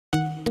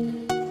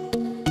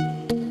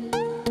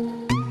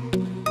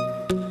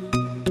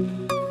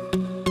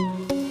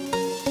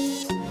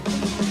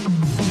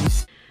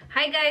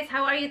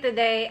you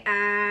today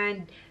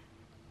and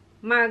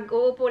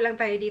mag-uupo lang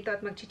tayo dito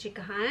at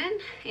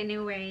magchichikahan.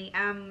 Anyway,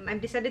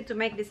 I've decided to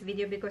make this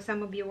video because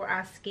some of you were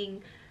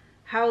asking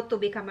how to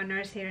become a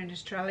nurse here in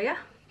Australia.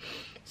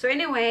 So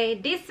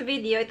anyway,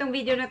 itong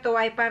video na to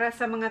ay para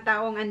sa mga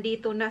taong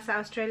andito na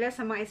sa Australia,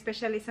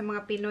 especially sa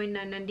mga Pinoy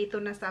na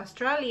nandito na sa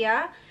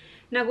Australia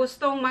na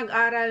gustong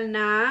mag-aral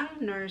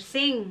ng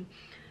nursing.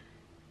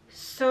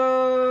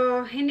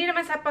 So, hindi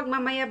naman sa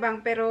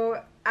pagmamayabang, pero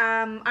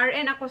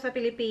RN ako sa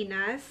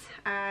Pilipinas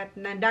at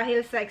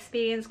dahil sa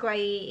experience ko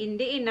ay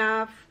hindi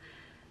enough,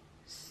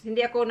 hindi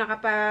ako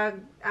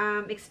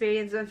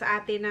nakapag-experience doon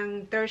sa atin ng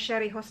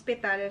tertiary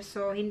hospital.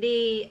 So,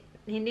 hindi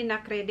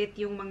na-credit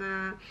yung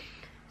mga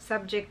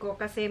subject ko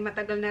kasi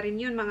matagal na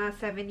rin yun, mga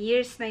 7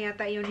 years na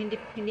yata yun,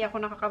 hindi ako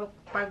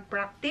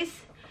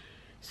nakakapag-practice.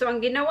 So,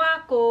 ang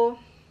ginawa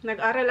ko,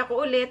 nag-aral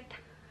ako ulit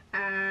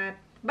at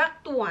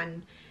back to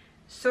 1.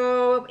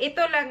 So, ito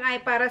lang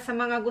ay para sa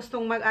mga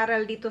gustong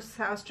mag-aral dito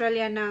sa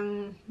Australia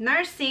ng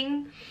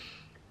nursing.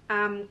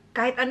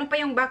 Kahit ano pa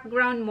yung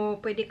background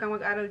mo, pwede kang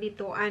mag-aral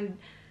dito. And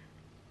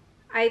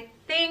I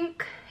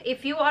think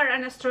if you are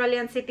an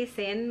Australian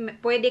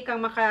citizen, pwede kang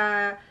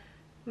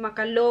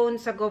maka-loan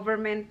sa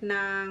government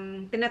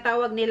ng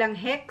tinatawag nilang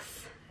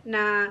HECS,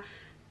 na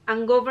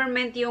ang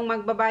government yung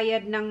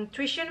magbabayad ng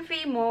tuition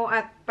fee mo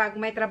at pag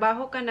may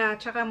trabaho ka na,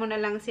 tsaka mo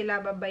na lang sila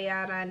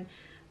babayaran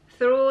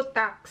through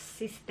tax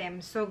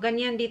system. So,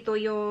 ganyan dito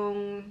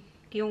yung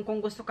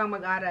kung gusto kang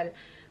mag-aral.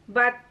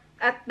 But,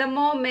 at the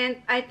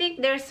moment, I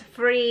think there's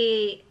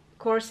free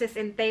courses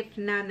in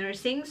TAFE na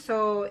nursing.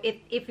 So,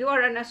 if you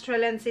are an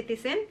Australian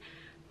citizen,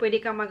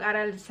 pwede kang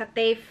mag-aral sa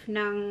TAFE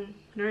ng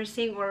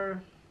nursing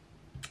or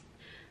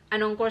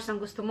anong course ang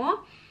gusto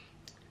mo.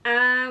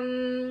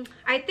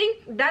 I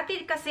think,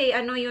 dati kasi,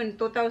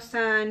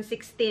 2016,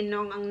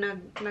 nung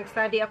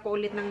nag-study ako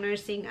ulit ng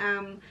nursing,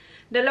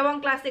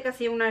 dalawang klase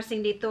kasi yung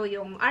nursing dito,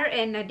 yung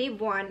RN na Div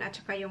 1 at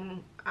saka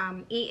yung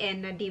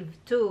EN na Div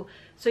 2.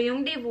 So,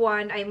 yung Div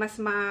 1 ay mas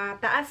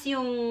mataas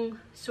yung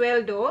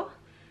sweldo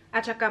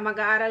at saka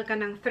mag-aaral ka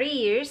ng 3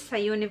 years sa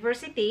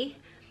university.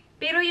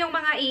 Pero yung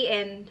mga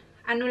EN,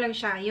 ano lang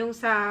siya, yung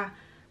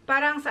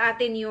parang sa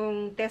atin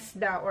yung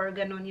TESDA or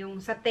ganun,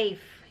 yung sa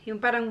TAFE. Yung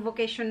parang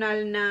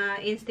vocational na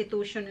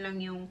institution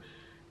lang yung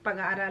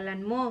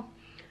pag-aaralan mo.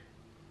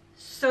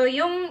 So,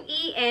 yung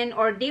EN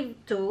or Div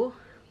 2,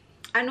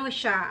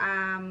 siya,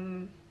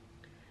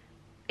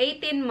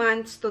 18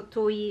 months to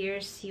 2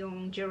 years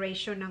yung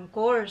duration ng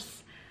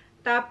course.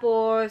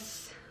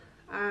 Tapos,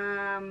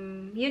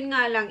 yun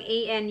nga lang,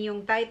 AN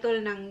yung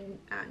title nung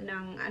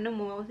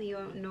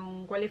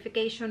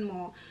qualification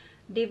mo,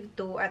 Div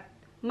 2, at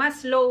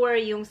mas lower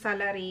yung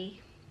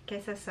salary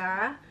kaysa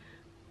sa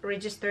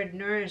registered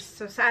nurse.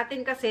 So, sa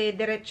atin kasi,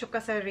 diretso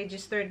ka sa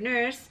registered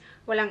nurse,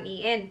 walang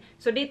EN.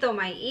 So, dito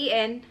may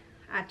EN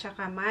at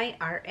saka may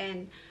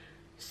RN.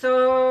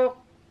 So,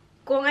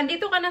 kung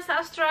andito ka na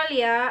sa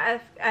Australia,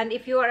 and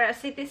if you are a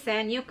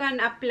citizen, you can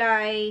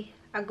apply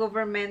a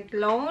government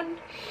loan,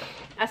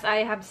 as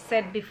I have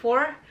said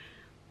before.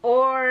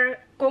 Or,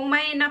 kung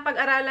may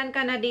napag-aralan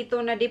ka na dito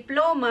na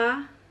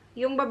diploma,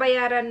 yung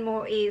babayaran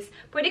mo is,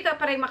 pwede ka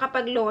pa rin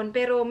makapag-loan,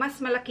 pero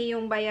mas malaki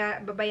yung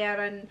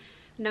babayaran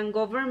ng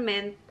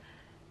government.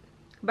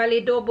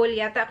 Bali, double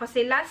yata.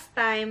 Kasi last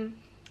time,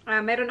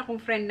 meron akong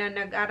friend na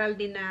nag-aral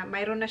din na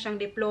mayroon na siyang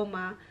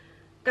diploma.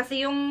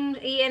 Kasi yung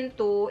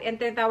EN2, ang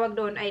tinatawag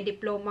doon ay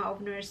Diploma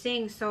of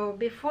Nursing. So,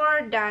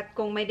 before that,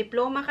 kung may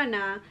diploma ka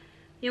na,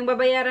 yung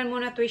babayaran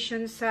mo na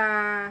tuition sa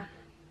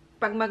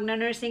pag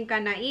magna-nursing ka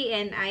na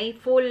EN ay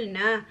full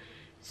na.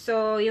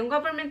 So, yung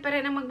government pa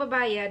rin ang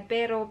magbabayad,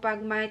 pero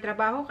pag may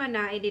trabaho ka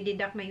na,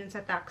 i-deduct na yun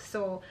sa tax.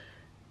 So,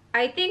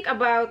 I think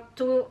about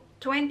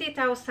 20,000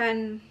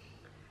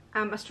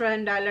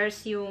 Australian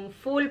dollars yung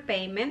full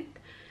payment.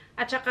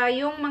 At saka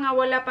yung mga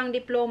wala pang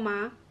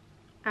diploma,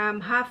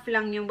 half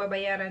lang yung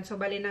babayaran. So,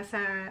 bali na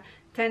sa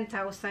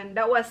 10,000.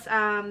 That was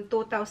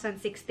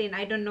 2016.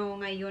 I don't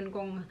know ngayon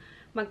kung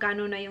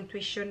magkano na yung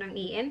tuition ng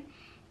EN.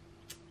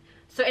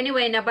 So,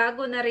 anyway,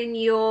 nabago na rin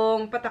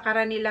yung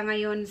patakaran nila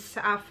ngayon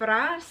sa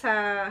AFRA.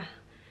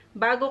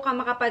 Bago ka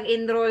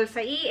makapag-enroll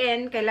sa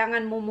EN,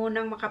 kailangan mo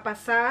munang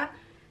makapasa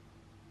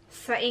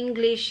sa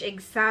English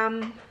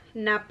exam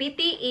na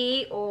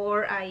PTE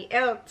or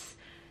IELTS.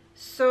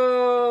 So,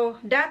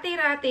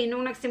 dati-rati,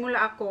 nung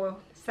nagsimula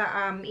ako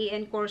sa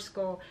EN course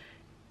ko,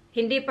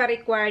 hindi pa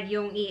required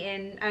yung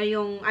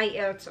yung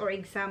IELTS or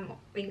exam,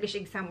 English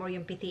exam or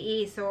yung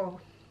PTE. So,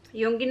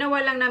 yung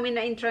ginawa lang namin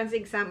na entrance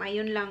exam ay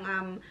yun lang,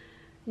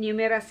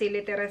 numeracy,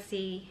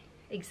 literacy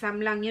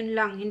exam lang, yun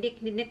lang.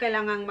 Hindi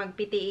kailangang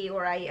mag-PTE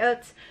or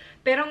IELTS.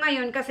 Pero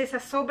ngayon, kasi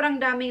sa sobrang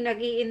daming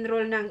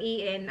nag-i-enroll ng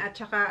EN at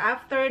saka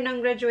after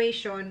ng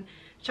graduation,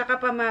 tsaka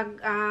pa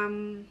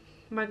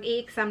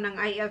mag-i-exam ng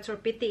IELTS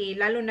or PTE,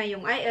 lalo na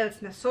yung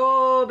IELTS na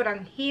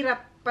sobrang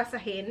hirap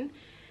pasahin.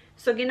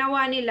 So,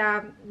 ginawa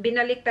nila,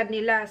 binaliktad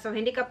nila. So,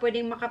 hindi ka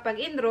pwedeng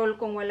makapag-enroll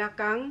kung wala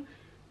kang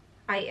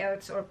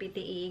IELTS or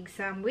PTE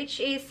exam,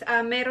 which is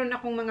meron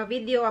akong mga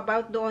video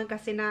about doon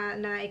kasi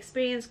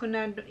na-experience ko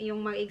na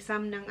yung mga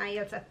exam ng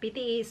IELTS at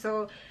PTE.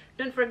 So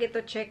don't forget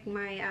to check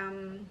my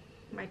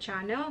my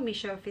channel,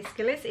 Michelle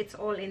Fiscalis. It's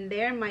all in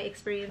there, my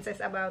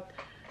experiences about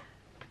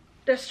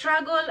the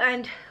struggle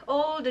and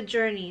all the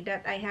journey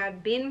that I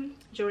had been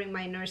during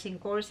my nursing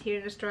course here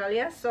in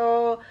Australia.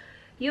 So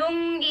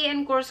yung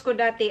EN course ko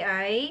dati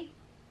ay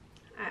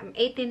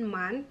 18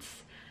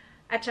 months.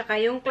 At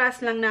saka yung class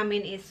lang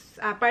namin is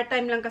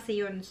part-time lang kasi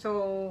yun.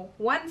 So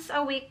once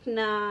a week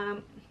na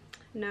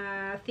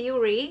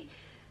theory,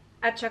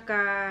 at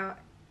saka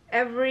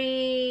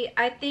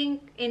I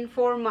think in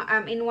 1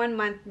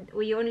 month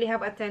we only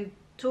have attend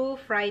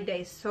 2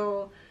 Fridays.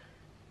 So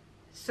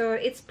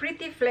it's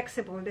pretty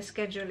flexible. The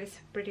schedule is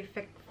pretty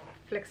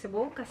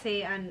flexible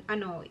kasi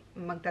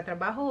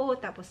magtatrabaho,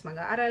 tapos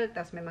mag-aaral,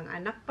 tapos may mga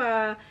anak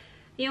pa.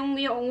 Yung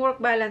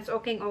work balance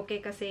okay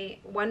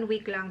kasi 1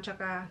 week lang,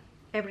 tsaka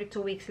every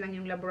 2 weeks lang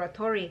yung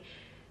laboratory.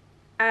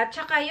 At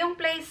saka yung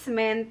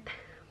placement,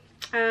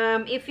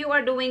 if you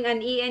are doing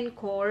an EN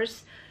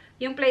course,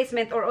 yung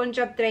placement or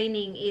on-job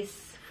training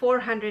is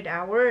 400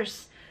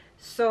 hours.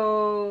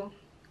 So,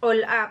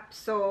 all up.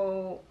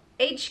 So,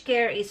 aged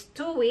care is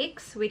 2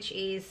 weeks, which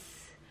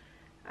is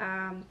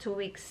 2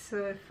 weeks,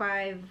 so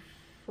 5,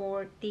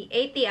 40,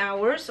 80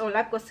 hours. All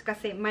up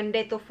kasi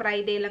Monday to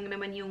Friday lang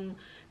naman yung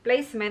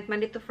placement.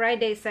 Monday to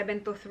Friday, 7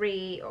 to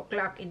 3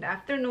 o'clock in the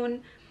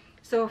afternoon.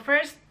 So,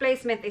 first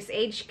placement is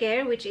aged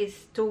care, which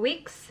is 2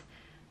 weeks.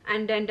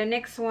 And then the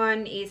next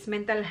one is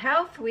mental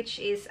health, which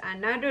is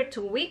another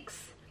 2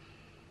 weeks.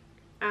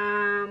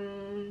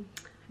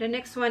 The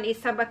next one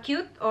is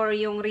subacute or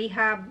yung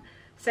rehab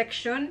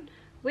section,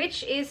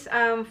 which is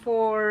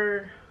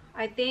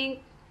I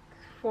think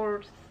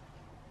for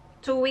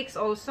 2 weeks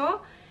also.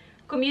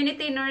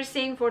 Community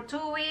nursing for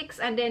 2 weeks.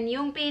 And then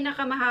yung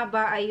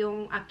pinakamahaba ay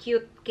yung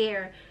acute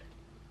care.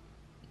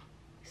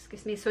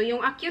 Excuse me. So, yung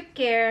acute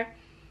care,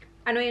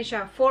 yun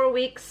siya, 4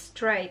 weeks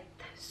straight.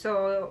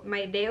 So,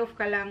 may day off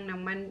ka lang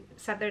ng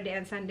Saturday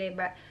and Sunday,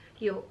 but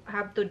you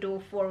have to do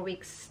 4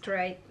 weeks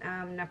straight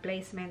na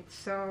placement.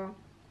 So,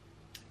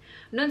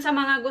 nun sa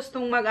mga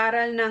gustong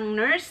mag-aral ng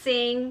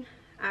nursing,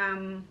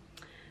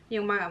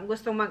 yung mga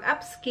gustong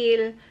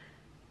mag-upskill,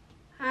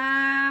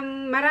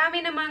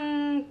 marami namang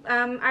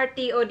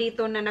RTO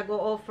dito na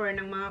nag-o-offer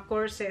ng mga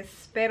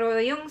courses. Pero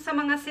yung sa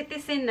mga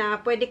citizen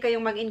na, pwede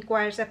kayong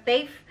mag-inquire sa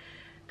TAFE.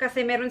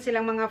 Kasi meron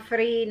silang mga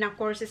free na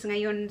courses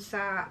ngayon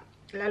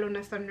lalo na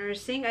sa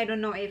nursing. I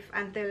don't know if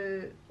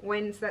until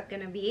when's that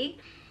gonna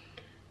be.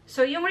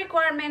 So, yung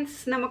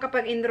requirements na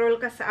makapag-enroll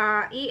ka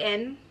sa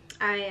EN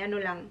ay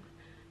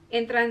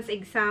entrance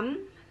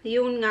exam.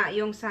 Yun nga,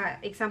 yung sa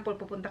example,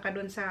 pupunta ka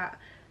dun sa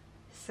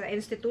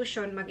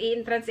institution,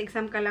 mag-i-entrance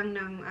exam ka lang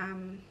ng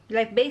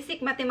like basic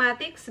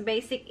mathematics,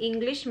 basic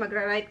English,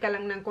 magra-write ka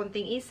lang ng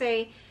konting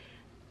essay.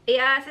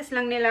 I-assess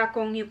lang nila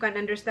kung you can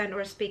understand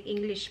or speak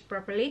English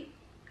properly.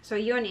 So,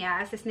 yun,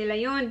 i-assess nila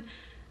yun.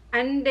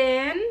 And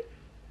then,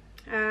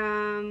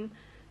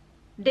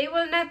 they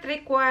will not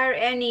require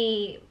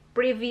any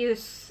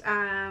previous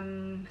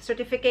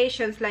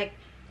certifications. Like,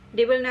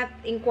 they will not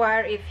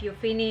inquire if you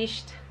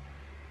finished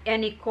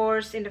any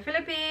course in the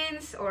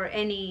Philippines or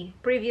any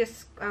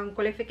previous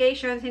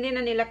qualifications. Hindi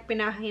na nila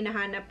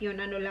hinahanap yun.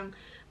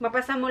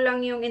 Mapasa mo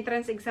lang yung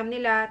entrance exam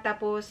nila,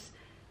 tapos,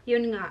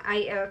 yun nga,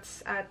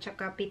 IELTS at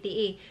saka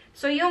PTE.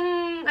 So,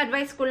 yung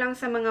advice ko lang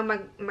sa mga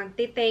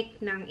magtitake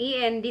ng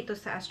EN dito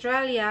sa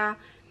Australia,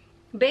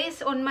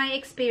 based on my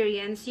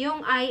experience,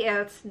 yung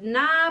IELTS,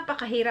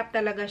 napakahirap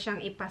talaga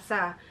siyang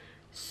ipasa.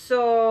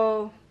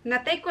 So,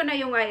 na-take ko na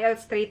yung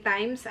IELTS 3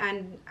 times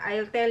and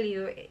I'll tell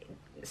you,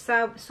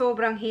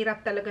 sobrang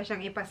hirap talaga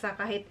siyang ipasa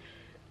kahit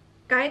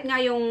nga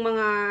yung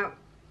mga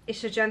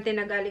estudyante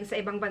na galing sa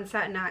ibang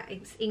bansa na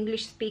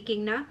English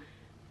speaking na,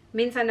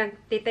 minsan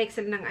nagtitake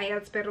sila ng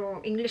IELTS pero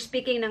English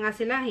speaking na nga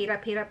sila,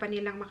 hirap-hirapan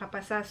nilang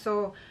makapasa.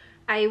 So,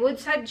 I would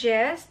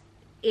suggest,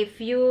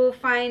 if you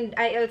find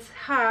IELTS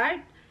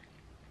hard,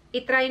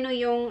 itry no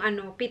yung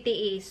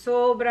PTE.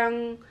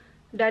 Sobrang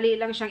dali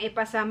lang siyang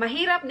ipasa.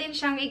 Mahirap din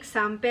siyang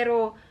exam,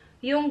 pero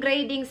yung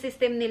grading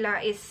system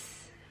nila is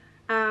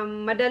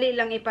madali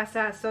lang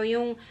ipasa. So,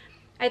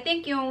 I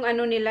think yung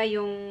nila,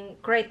 yung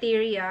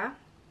criteria,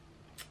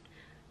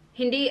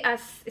 hindi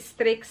as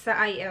strict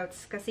sa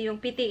IELTS. Kasi yung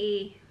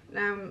PTE,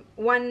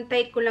 one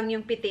take ko lang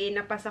yung PTE,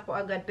 napasa ko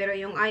agad. Pero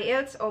yung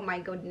IELTS, oh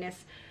my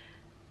goodness.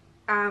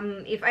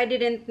 If I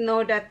didn't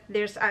know that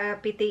there's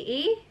a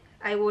PTE,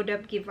 I would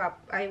have give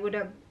up. I would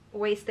have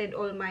wasted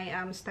all my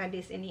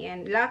studies in the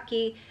end.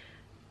 Lucky,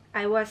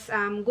 I was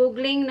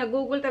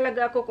nag-google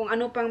talaga ako kung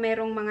ano pang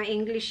merong mga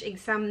English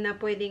exam na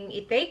pwedeng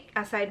i-take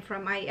aside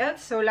from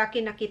IELTS. So,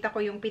 lucky nakita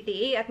ko yung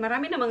PTE at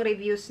marami namang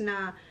reviews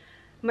na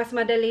mas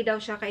madali daw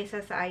siya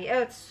kaysa sa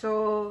IELTS. So,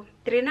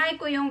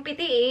 trinay ko yung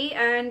PTE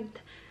and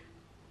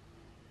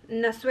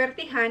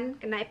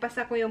naswertihan,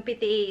 naipasa ko yung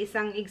PTE,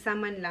 isang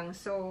examan lang.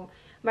 So,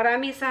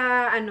 marami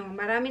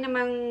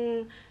namang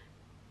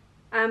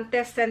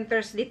test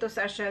centers dito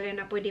sa Australia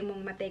na pwede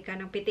mong matake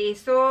ng PTE.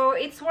 So,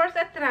 it's worth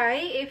a try.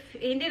 If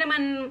hindi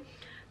naman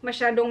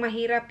masyadong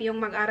mahirap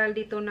yung mag-aral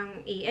dito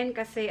ng EN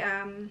kasi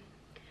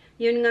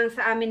yun nga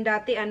sa amin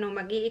dati,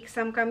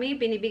 mag-i-exam kami,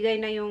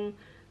 binibigay na yung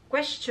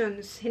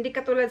questions. Hindi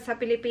katulad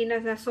sa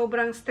Pilipinas na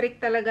sobrang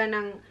strict talaga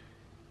ng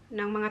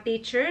mga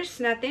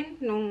teachers natin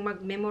nung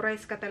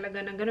mag-memorize ka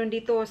talaga ng ganun.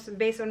 Dito,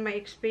 based on my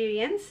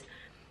experience,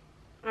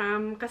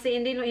 kasi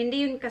hindi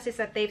yun kasi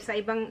sa TAFE, sa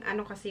ibang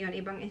kasi yun,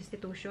 ibang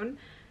institution.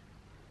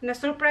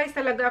 Na-surprise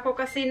talaga ako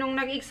kasi nung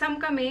nag-exam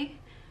kami,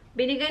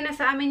 binigay na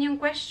sa amin yung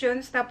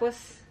questions,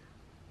 tapos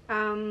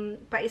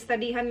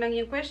pa-studyhan lang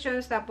yung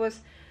questions,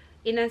 tapos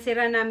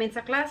inansira namin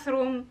sa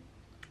classroom,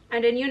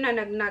 and then yun na,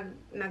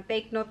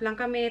 nag-take note lang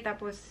kami,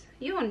 tapos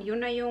yun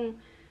na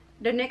yung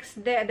the next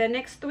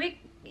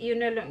week, yun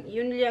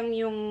lang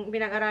yung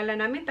binag-aralan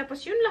namin,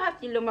 tapos yun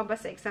lahat yung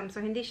lumabas sa exam. So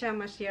hindi siya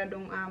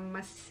masyadong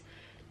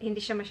hindi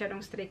siya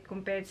masyadong strict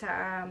compared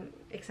sa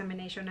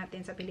examination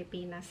natin sa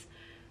Pilipinas.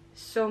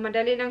 So,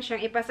 madali lang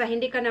siyang ipasa.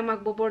 Hindi ka na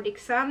magbo-board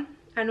exam.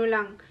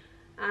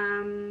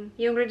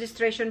 Yung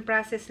registration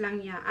process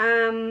lang niya.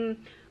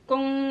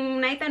 Kung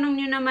naitanong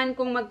nyo naman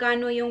kung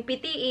magkano yung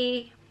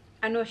PTE,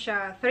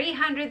 siya,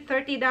 $330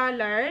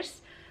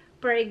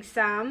 per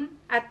exam.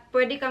 At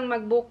pwede kang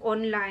mag-book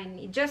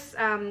online. Just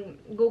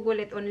Google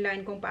it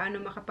online kung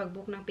paano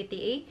makapag-book ng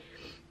PTE.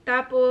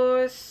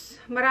 Tapos,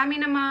 marami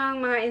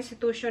namang mga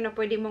institution na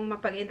pwede mong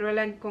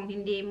mapag-enrollan kung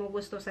hindi mo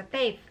gusto sa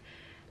TAFE.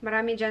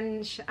 Marami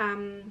dyan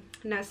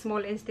na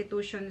small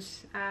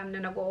institutions na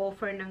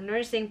nag-o-offer ng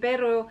nursing.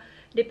 Pero,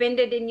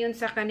 depende din yun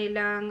sa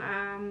kanilang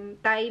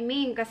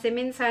timing. Kasi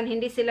minsan,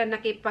 hindi sila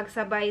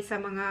nakipagsabay sa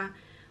mga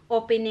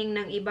opening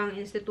ng ibang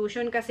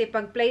institution. Kasi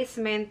pag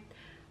placement,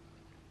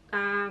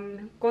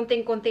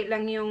 konting-konti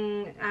lang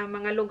yung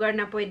mga lugar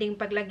na pwedeng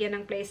paglagyan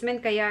ng placement,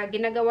 kaya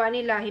ginagawa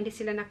nila, hindi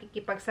sila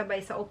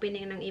nakikipagsabay sa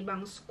opening ng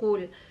ibang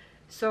school.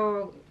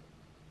 So,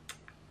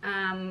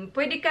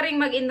 pwede ka ring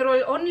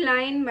mag-enroll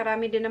online,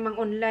 marami din namang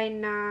online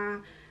na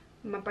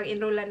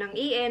mapag-enrollan ng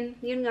EN,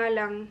 yun nga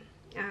lang,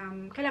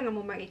 kailangan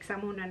mo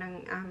mag-exam muna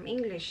ng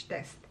English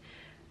test.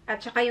 At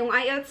saka yung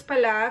IELTS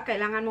pala,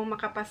 kailangan mo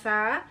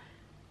makapasa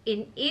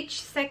in each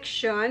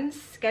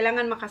sections,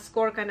 kailangan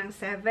makascore ka ng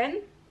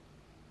 7,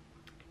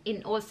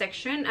 in all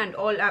section, and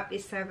all up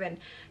is 7.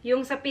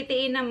 Yung sa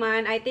PTE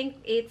naman, I think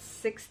it's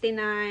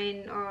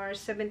 69 or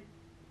 69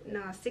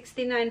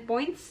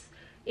 points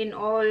in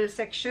all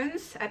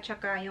sections, at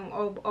saka yung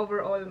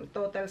overall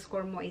total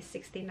score mo is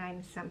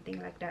 69, something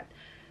like that.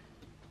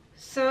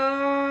 So,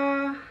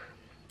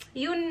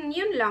 yun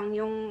lang,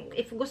 yung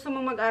if gusto mo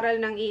mag-aral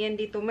ng EN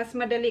dito, mas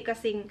madali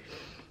kasing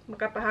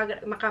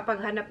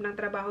makapaghanap ng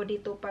trabaho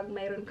dito pag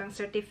mayroon kang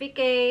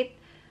certificate,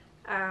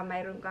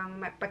 mayroon kang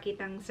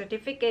mapakitang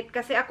certificate.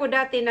 Kasi ako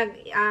dati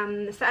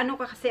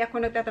kasi ako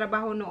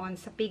nagtatrabaho noon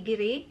sa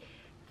piggery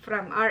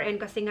from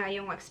RN, kasi nga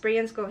yung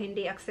experience ko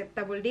hindi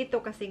acceptable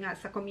dito kasi nga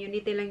sa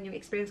community lang yung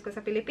experience ko sa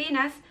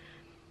Pilipinas.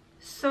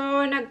 So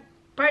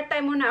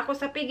nag-part-time muna ako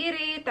sa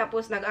piggery,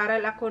 tapos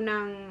nag-aral ako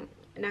ng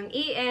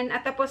EN,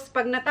 at tapos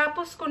pag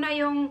natapos ko na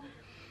yung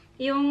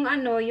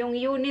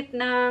unit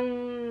ng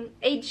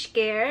aged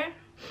care,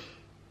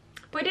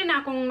 pwede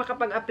na akong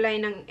makapag-apply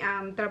ng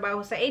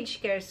trabaho sa aged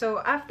care. So,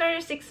 after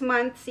 6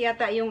 months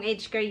yata yung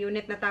aged care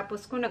unit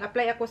natapos ko,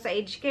 nag-apply ako sa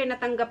aged care,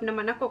 natanggap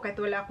naman ako kahit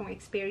wala akong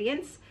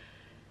experience.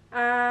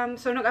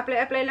 So,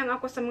 nag-apply lang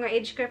ako sa mga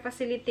aged care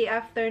facility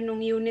after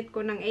nung unit ko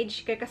ng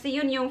aged care, kasi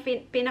yun yung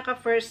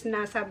pinaka-first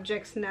na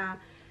subjects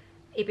na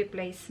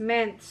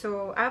ipi-placement.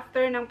 So,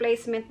 after ng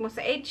placement mo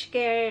sa aged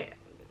care,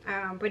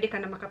 pwede ka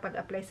na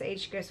makapag-apply sa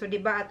aged care. So,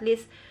 diba, at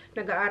least,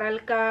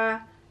 nag-aaral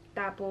ka,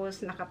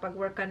 tapos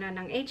nakapag-work ka na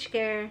ng aged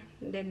care,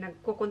 then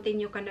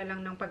nagko-continue ka na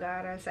lang ng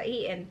pag-aaral sa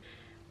EN.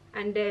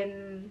 And then,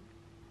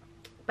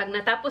 pag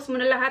natapos mo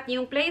na lahat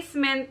yung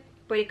placement,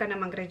 pwede ka na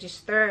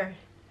mag-register.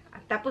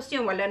 At tapos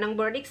yung wala ng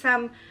board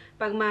exam,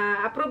 pag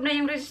ma-approve na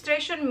yung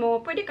registration mo,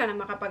 pwede ka na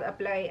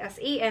makapag-apply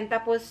as EN.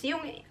 Tapos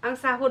ang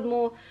sahod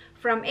mo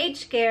from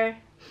aged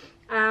care,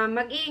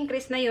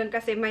 mag-i-increase na yun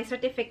kasi may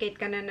certificate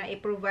ka na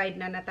i-provide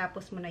na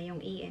natapos mo na yung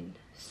EN.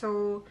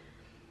 So,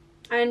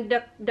 and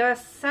the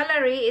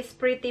salary is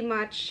pretty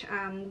much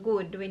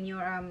good when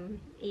you're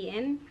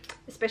EN,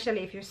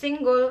 especially if you're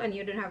single and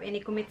you don't have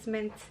any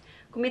commitments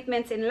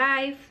in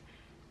life.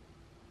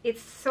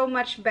 It's so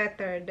much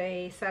better,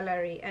 the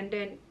salary. And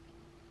then,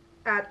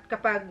 at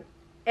kapag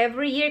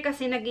every year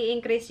kasi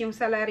nag-i-increase yung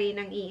salary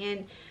ng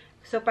EN.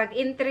 So, pag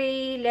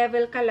entry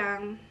level ka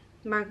lang,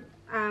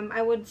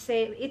 I would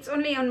say, it's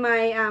only on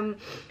my,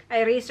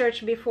 I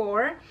researched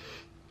before,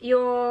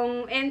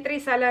 yung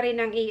entry salary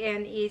ng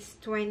EN is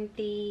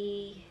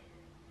 23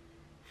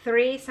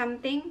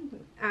 something.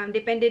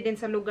 Depende din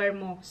sa lugar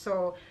mo.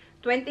 So,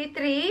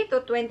 23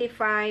 to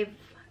 25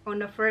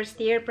 on the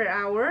first year per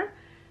hour.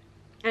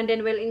 And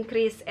then will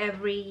increase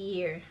every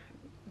year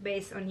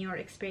based on your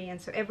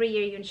experience. So, every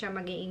year yun siya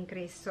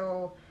mag-i-increase.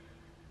 So,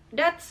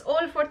 that's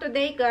all for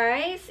today,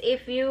 guys.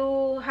 If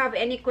you have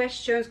any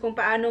questions kung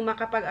paano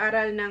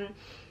makapag-aral ng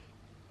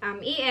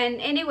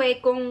EN, anyway,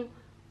 kung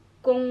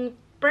kung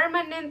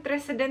permanent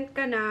resident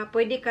ka na,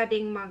 pwede ka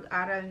ding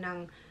mag-aral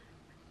ng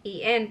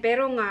EN.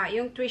 Pero nga,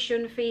 yung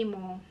tuition fee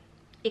mo,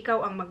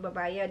 ikaw ang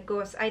magbabayad.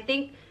 Because I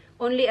think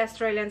only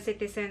Australian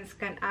citizens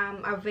can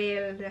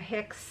avail the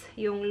HEX,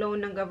 yung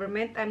loan ng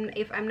government,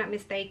 if I'm not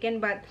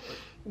mistaken. But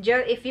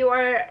if you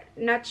are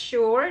not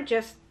sure,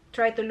 just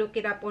try to look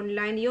it up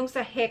online. Yung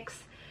sa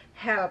HEX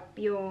help,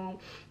 yung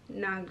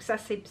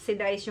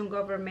nagsasubsidize yung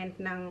government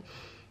ng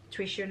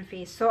tuition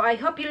fees. So I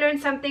hope you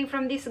learned something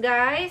from this,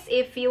 guys.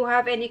 If you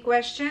have any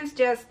questions,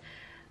 just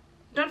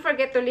don't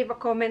forget to leave a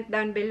comment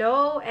down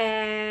below,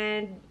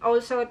 and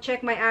also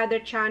check my other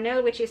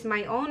channel, which is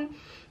my own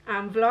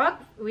vlog,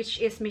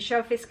 which is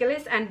Michelle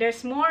Fiscalis, and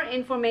there's more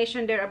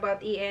information there about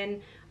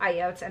EN,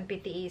 IELTS, and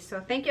PTE. So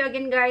thank you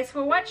again, guys,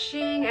 for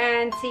watching,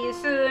 and see you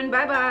soon.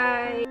 Bye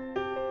bye.